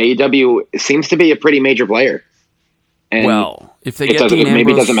know, AEW seems to be a pretty major player. And well, if they get Dean Ambrose,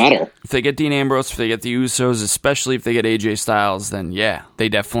 maybe it doesn't matter. If they get Dean Ambrose, if they get the Usos, especially if they get AJ Styles, then yeah, they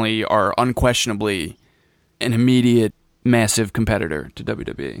definitely are unquestionably an immediate massive competitor to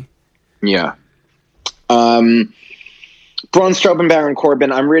WWE. Yeah. Braun Strowman, Baron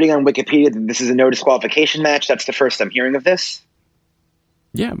Corbin. I'm reading on Wikipedia that this is a no disqualification match. That's the first I'm hearing of this.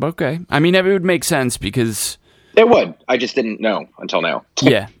 Yeah, okay. I mean, it would make sense because... It would. I just didn't know until now.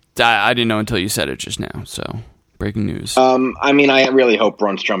 Yeah, I didn't know until you said it just now, so breaking news. I mean, I really hope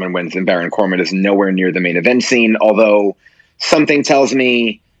Braun Strowman wins and Baron Corbin is nowhere near the main event scene, although something tells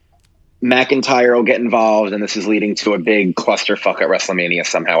me McIntyre will get involved and this is leading to a big clusterfuck at WrestleMania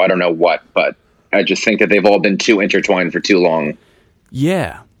somehow. I don't know what, but I just think that they've all been too intertwined for too long.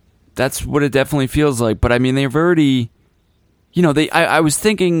 Yeah, that's what it definitely feels like, but I mean, they've already... You know, I was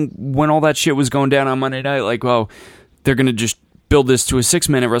thinking when all that shit was going down on Monday night, like, well, they're going to just build this to a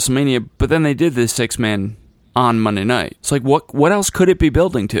 6-man at WrestleMania, but then they did this 6-man on Monday night. It's like, what else could it be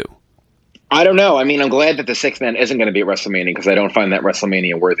building to? I don't know. I mean, I'm glad that the 6-man isn't going to be at WrestleMania because I don't find that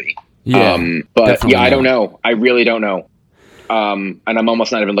WrestleMania worthy. Yeah, but yeah, I don't know. I really don't know. And I'm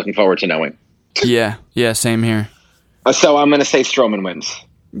almost not even looking forward to knowing. Yeah, same here. So I'm going to say Strowman wins.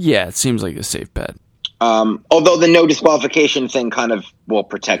 Yeah, it seems like a safe bet. Although the no disqualification thing kind of will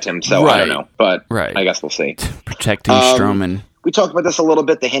protect him, so I don't know. But I guess we'll see. Protecting Strowman. We talked about this a little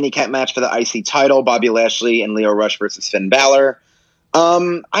bit, the handicap match for the IC title, Bobby Lashley and Lio Rush versus Finn Balor.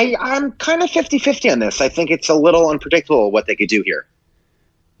 I'm kind of 50-50 on this. I think it's a little unpredictable what they could do here.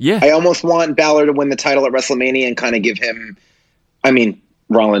 Yeah. I almost want Balor to win the title at WrestleMania and kind of give him... I mean,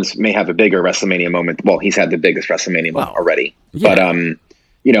 Rollins may have a bigger WrestleMania moment. Well, he's had the biggest WrestleMania moment already. Yeah. But,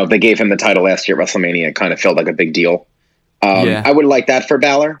 you know, they gave him the title last year at WrestleMania. It kind of felt like a big deal. I would like that for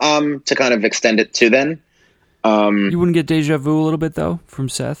Balor to kind of extend it to then. You wouldn't get deja vu a little bit, though, from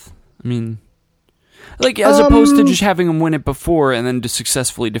Seth? I mean, like, as opposed to just having him win it before and then to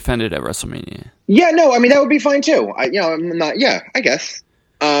successfully defend it at WrestleMania. Yeah, no, I mean, that would be fine, too. I guess.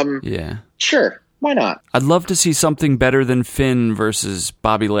 Yeah. Sure. Why not? I'd love to see something better than Finn versus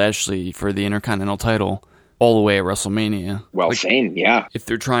Bobby Lashley for the Intercontinental title. All the way at WrestleMania. Well, like, same, yeah. If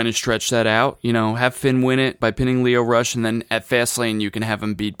they're trying to stretch that out, you know, have Finn win it by pinning Lio Rush, and then at Fastlane you can have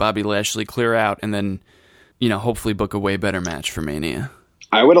him beat Bobby Lashley, clear out, and then, you know, hopefully book a way better match for Mania.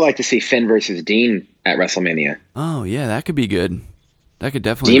 I would have liked to see Finn versus Dean at WrestleMania. Oh, yeah, that could be good. That could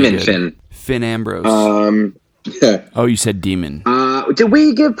definitely be good. Finn. Finn Ambrose. Oh, you said Demon. Did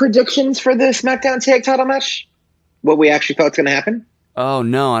we give predictions for the SmackDown Tag Title match? What we actually thought was going to happen? Oh,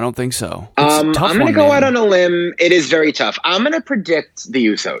 no, I don't think so. I'm going to go out on a limb. It is very tough. I'm going to predict the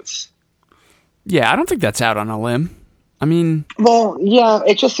Usos. Yeah, I don't think that's out on a limb. I mean... Well, yeah,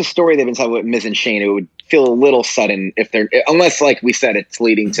 it's just a story they've been telling with Miz and Shane. It would feel a little sudden if they're... Unless, like we said, it's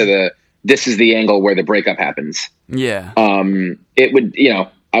leading to the... This is the angle where the breakup happens. Yeah. It would, you know,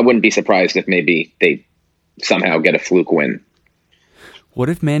 I wouldn't be surprised if maybe they somehow get a fluke win. What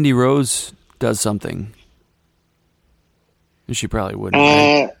if Mandy Rose does something? She probably wouldn't.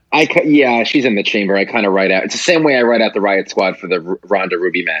 Yeah, she's in the chamber. I kind of write out. It's the same way I write out the Riot Squad for the Ronda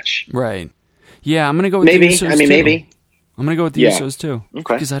Ruby match. Right. Yeah, I'm gonna go with maybe. The Usos maybe. I'm gonna go with the Usos too.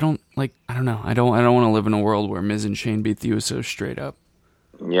 Okay. Because I don't know. I don't want to live in a world where Miz and Shane beat the Usos straight up.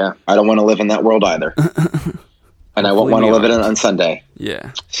 Yeah, I don't want to live in that world either. And I won't want to live in it on Sunday.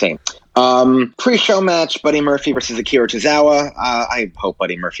 Yeah. Same. Pre-show match, Buddy Murphy versus Akira Tozawa. I hope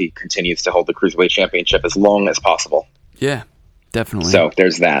Buddy Murphy continues to hold the Cruiserweight Championship as long as possible. Yeah. Definitely. So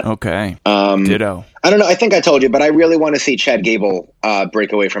there's that. Okay. Ditto. I don't know. I think I told you, but I really want to see Chad Gable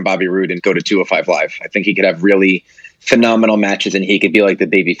break away from Bobby Roode and go to 205 Live. I think he could have really phenomenal matches, and he could be like the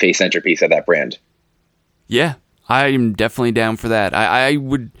babyface centerpiece of that brand. Yeah, I'm definitely down for that. I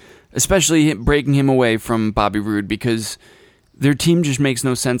would, especially breaking him away from Bobby Roode, because their team just makes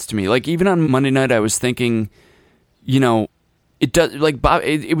no sense to me. Like, even on Monday night, I was thinking, you know, it does, like,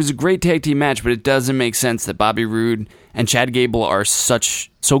 it was a great tag team match, but it doesn't make sense that Bobby Roode and Chad Gable are so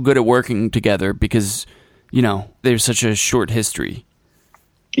good at working together because, you know, there's such a short history.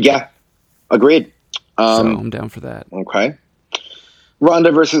 Yeah, agreed. So I'm down for that. Okay.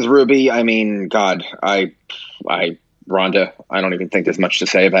 Ronda versus Ruby. I mean, God, Ronda, I don't even think there's much to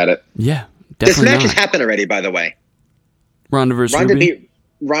say about it. Yeah, definitely. This match has happened already, by the way. Ronda versus Ruby?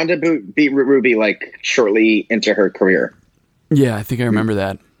 Ronda beat Ruby, like, shortly into her career. Yeah, I think I remember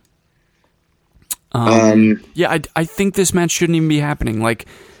that. Yeah, I think this match shouldn't even be happening. Like,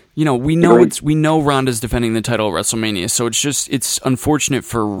 you know, we know Ronda's defending the title at WrestleMania, so it's unfortunate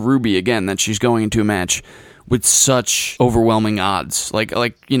for Ruby again that she's going into a match with such overwhelming odds. Like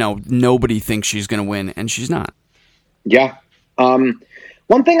you know, nobody thinks she's going to win, and she's not. Yeah.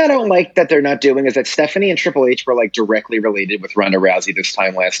 One thing I don't like that they're not doing is that Stephanie and Triple H were like directly related with Ronda Rousey this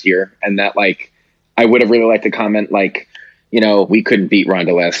time last year. And that like, I would have really liked to comment like, you know, we couldn't beat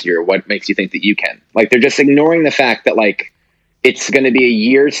Ronda last year. What makes you think that you can? Like, they're just ignoring the fact that like, it's going to be a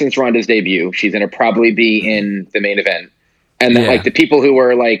year since Ronda's debut. She's going to probably be in the main event. And that like the people who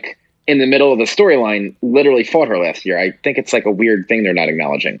were like in the middle of the storyline literally fought her last year. I think it's like a weird thing they're not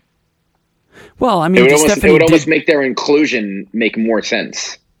acknowledging. Well, I mean, it would almost make their inclusion make more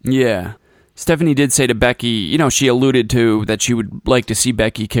sense. Yeah. Stephanie did say to Becky, you know, she alluded to that she would like to see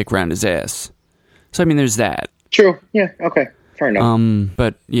Becky kick Ronda's ass. So, I mean, there's that. True. Yeah. Okay. Fair enough.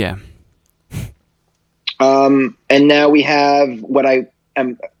 But, yeah. And now we have what I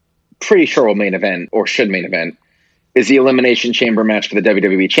am pretty sure will main event, or should main event, is the Elimination Chamber match for the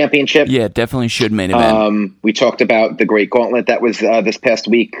WWE Championship. Yeah, definitely should main event. We talked about the Great Gauntlet that was this past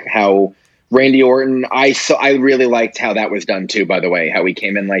week, how Randy Orton, I really liked how that was done too, by the way, how he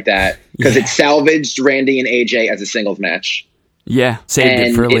came in like that, because it salvaged Randy and AJ as a singles match. Yeah, saved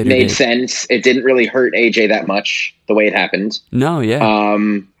it for a later it made date. sense. It didn't really hurt AJ that much, the way it happened. No, yeah.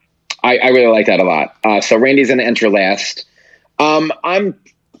 I really like that a lot. So Randy's going to enter last. I'm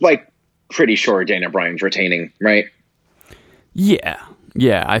like pretty sure Daniel Bryan's retaining, right? Yeah,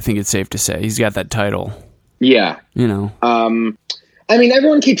 I think it's safe to say he's got that title. Yeah, you know. I mean,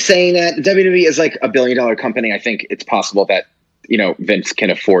 everyone keeps saying that WWE is like $1 billion company. I think it's possible that, you know, Vince can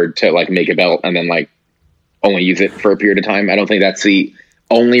afford to like make a belt and then like only use it for a period of time. I don't think that's the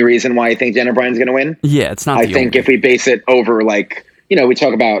only reason why I think Daniel Bryan's going to win. Yeah, it's not. I think if we base it over like, you know, we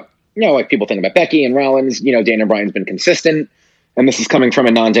talk about, you know, like people think about Becky and Rollins, you know, Daniel Bryan's been consistent, and this is coming from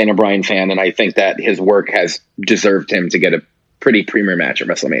a non-Daniel Bryan fan. And I think that his work has deserved him to get a pretty premier match at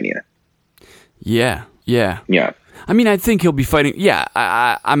WrestleMania. Yeah. I mean, I think he'll be fighting. Yeah,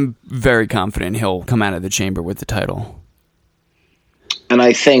 I'm very confident he'll come out of the chamber with the title. And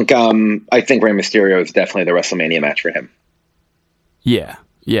I think Rey Mysterio is definitely the WrestleMania match for him. Yeah.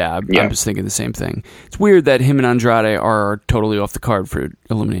 I'm just thinking the same thing. It's weird that him and Andrade are totally off the card for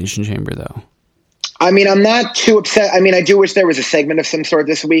Elimination Chamber, though. I mean, I'm not too upset. I mean, I do wish there was a segment of some sort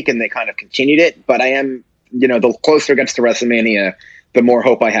this week, and they kind of continued it. But I am, you know, the closer it gets to WrestleMania, the more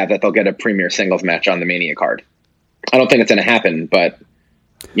hope I have that they'll get a premier singles match on the Mania card. I don't think it's going to happen, but,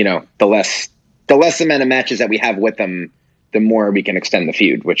 you know, the less amount of matches that we have with them, the more we can extend the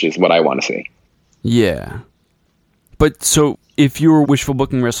feud, which is what I want to see. Yeah. But so if you were wishful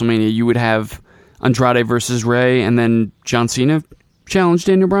booking WrestleMania, you would have Andrade versus Rey, and then John Cena challenge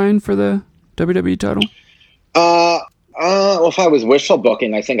Daniel Bryan for the WWE title? Well, if I was wishful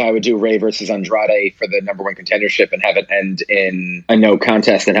booking, I think I would do Rey versus Andrade for the number one contendership and have it end in a no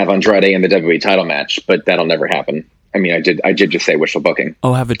contest and have Andrade in the WWE title match, but that'll never happen. I mean, I did just say wishful booking.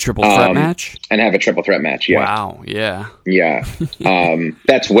 Oh, have a triple threat match? And have a triple threat match, yeah. Wow, yeah. Yeah.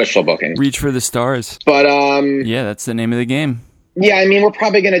 That's wishful booking. Reach for the stars. But, yeah, that's the name of the game. Yeah, I mean, we're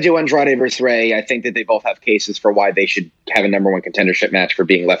probably going to do Andrade versus Rey. I think that they both have cases for why they should have a number one contendership match for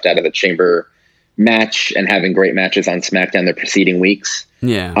being left out of the chamber match and having great matches on SmackDown the preceding weeks.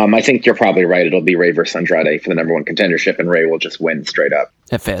 Yeah. I think you're probably right. It'll be Rey versus Andrade for the number one contendership, and Rey will just win straight up.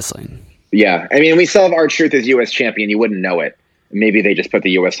 At Fastlane. Yeah. I mean, we still have R-Truth as U.S. champion. You wouldn't know it. Maybe they just put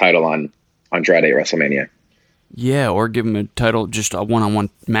the U.S. title on Andrade at WrestleMania. Yeah, or give him a title, just a one-on-one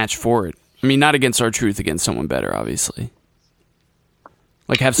match for it. I mean, not against R-Truth, against someone better, obviously.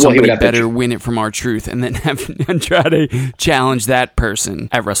 Like, have somebody better win it from R-Truth, and then have Andrade challenge that person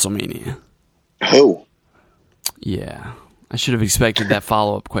at WrestleMania. Who? Yeah. I should have expected that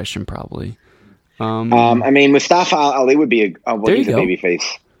follow-up question, probably. I mean, Mustafa Ali would be he's a babyface.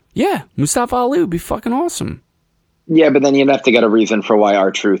 Yeah, Mustafa Ali would be fucking awesome. Yeah, but then you'd have to get a reason for why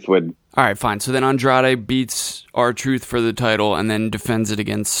R-Truth would... All right, fine. So then Andrade beats R-Truth for the title and then defends it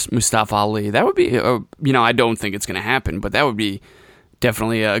against Mustafa Ali. That would be, I don't think it's going to happen, but that would be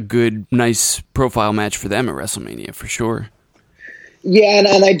definitely a good, nice profile match for them at WrestleMania, for sure. Yeah,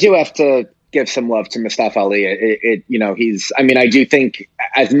 and I do have to give some love to Mustafa Ali. I do think,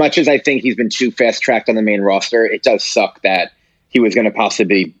 as much as I think he's been too fast-tracked on the main roster, it does suck that he was going to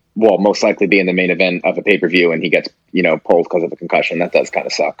possibly, most likely be in the main event of a pay-per-view and he gets, pulled because of a concussion. That does kind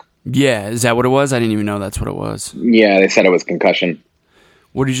of suck. Yeah, is that what it was? I didn't even know that's what it was. Yeah, they said it was concussion.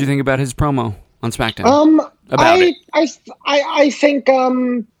 What did you think about his promo on SmackDown? I think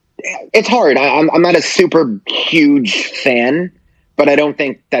it's hard. I'm not a super huge fan, but I don't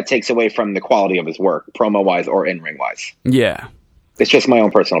think that takes away from the quality of his work, promo-wise or in-ring-wise. Yeah. It's just my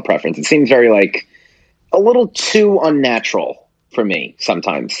own personal preference. It seems very, a little too unnatural for me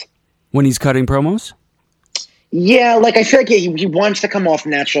sometimes. When he's cutting promos? Yeah, I feel like he wants to come off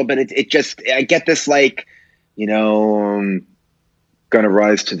natural, but it just, I get this, going to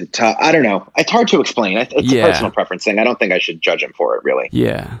rise to the top. I don't know. It's hard to explain. It's a personal preference thing. I don't think I should judge him for it, really.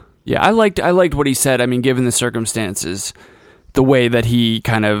 Yeah. Yeah, I liked what he said. I mean, given the circumstances, the way that he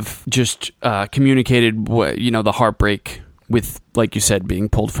kind of just communicated, the heartbreak with, like you said, being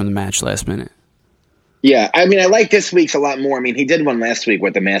pulled from the match last minute. Yeah, I mean, I like this week's a lot more. I mean, he did one last week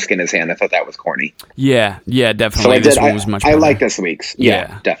with the mask in his hand. I thought that was corny. Yeah, definitely. So this one was much better. I like this week's.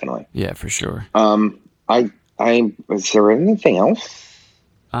 Yeah, definitely. Yeah, for sure. Is there anything else?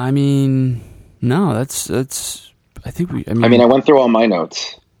 I mean, no, that's. I think we. I went through all my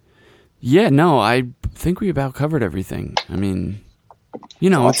notes. Yeah, no, I think we about covered everything. I mean,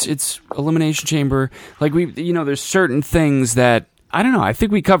 it's Elimination Chamber. Like there's certain things that. I don't know. I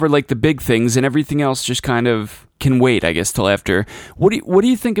think we covered like the big things, and everything else just kind of can wait, I guess, till after. What do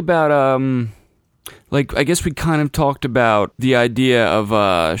you think about I guess we kind of talked about the idea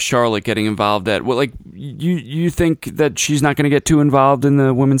of Charlotte getting involved at you think that she's not going to get too involved in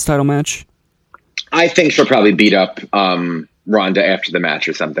the women's title match? I think she'll probably beat up Ronda after the match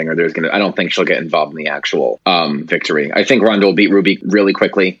or something, or I don't think she'll get involved in the actual victory. I think Ronda will beat Ruby really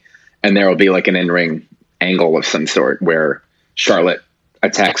quickly, and there will be like an in-ring angle of some sort where Charlotte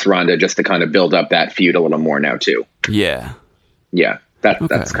attacks Ronda just to kind of build up that feud a little more now too. Yeah. Yeah.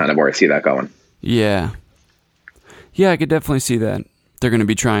 That's kind of where I see that going. Yeah. Yeah, I could definitely see that. They're going to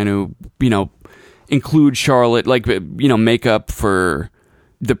be trying to, include Charlotte, make up for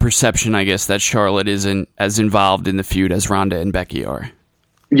the perception, I guess, that Charlotte isn't as involved in the feud as Ronda and Becky are.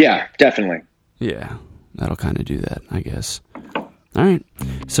 Yeah, definitely. Yeah. That'll kind of do that, I guess. All right.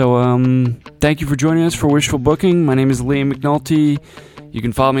 So, thank you for joining us for Wishful Booking. My name is Liam McNulty. You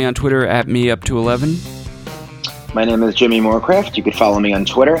can follow me on Twitter at @MeUp211. My name is Jimmy Morecraft. You can follow me on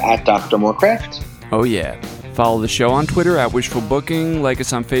Twitter at Dr. Morecraft. Oh, yeah. Follow the show on Twitter at Wishful Booking. Like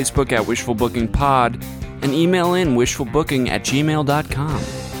us on Facebook at Wishful Booking Pod. And email in wishfulbooking@gmail.com.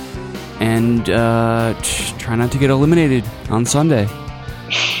 And try not to get eliminated on Sunday.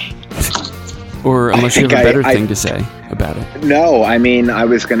 Or unless you have a better thing to say about it. No, I mean, I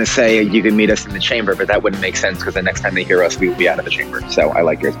was going to say you can meet us in the chamber, but that wouldn't make sense because the next time they hear us, we will be out of the chamber. So I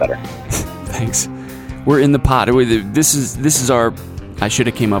like yours better. Thanks. We're in the pod. This is our... I should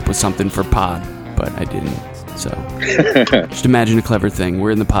have came up with something for pod, but I didn't. So just imagine a clever thing. We're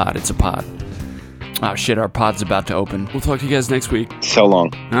in the pod. It's a pod. Oh, shit, our pod's about to open. We'll talk to you guys next week. So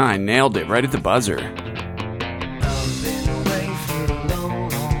long. I nailed it right at the buzzer.